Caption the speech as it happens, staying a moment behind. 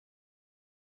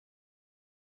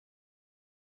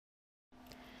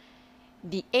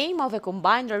The aim of a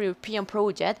combined European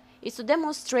project is to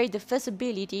demonstrate the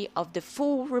feasibility of the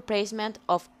full replacement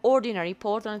of ordinary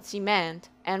Portland cement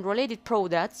and related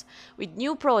products with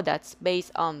new products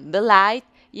based on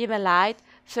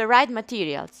Belite-Ye'elimite-Ferrite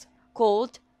materials,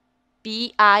 called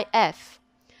BIF.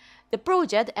 The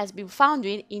project has been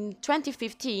founded in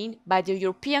 2015 by the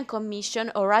European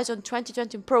Commission Horizon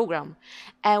 2020 program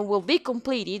and will be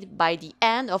completed by the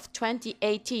end of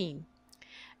 2018.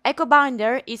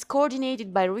 EcoBinder is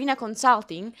coordinated by RINA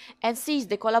Consulting and sees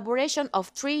the collaboration of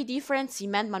 3 different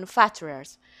cement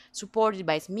manufacturers, supported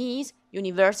by SMEs,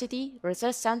 university,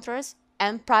 research centers,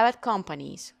 and private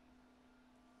companies.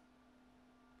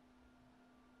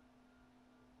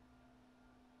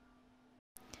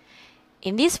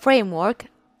 In this framework,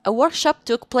 a workshop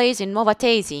took place in Nuova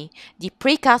Tesi, the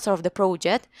precursor of the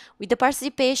project, with the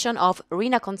participation of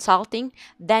RINA Consulting,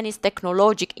 Danish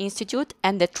Technologic Institute,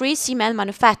 and the 3 cement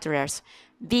manufacturers,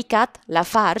 Vicat,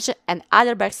 Lafarge, and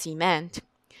Heidelberg Cement.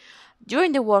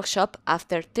 During the workshop,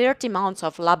 after 30 months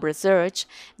of lab research,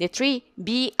 the 3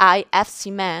 BIF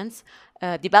cements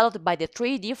developed by the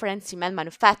 3 different cement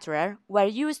manufacturers were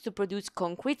used to produce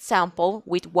concrete sample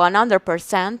with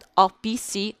 100% of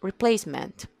PC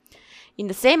replacement. In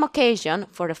the same occasion,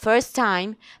 for the first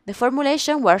time, the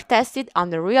formulation were tested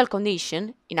under real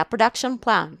condition in a production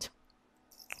plant.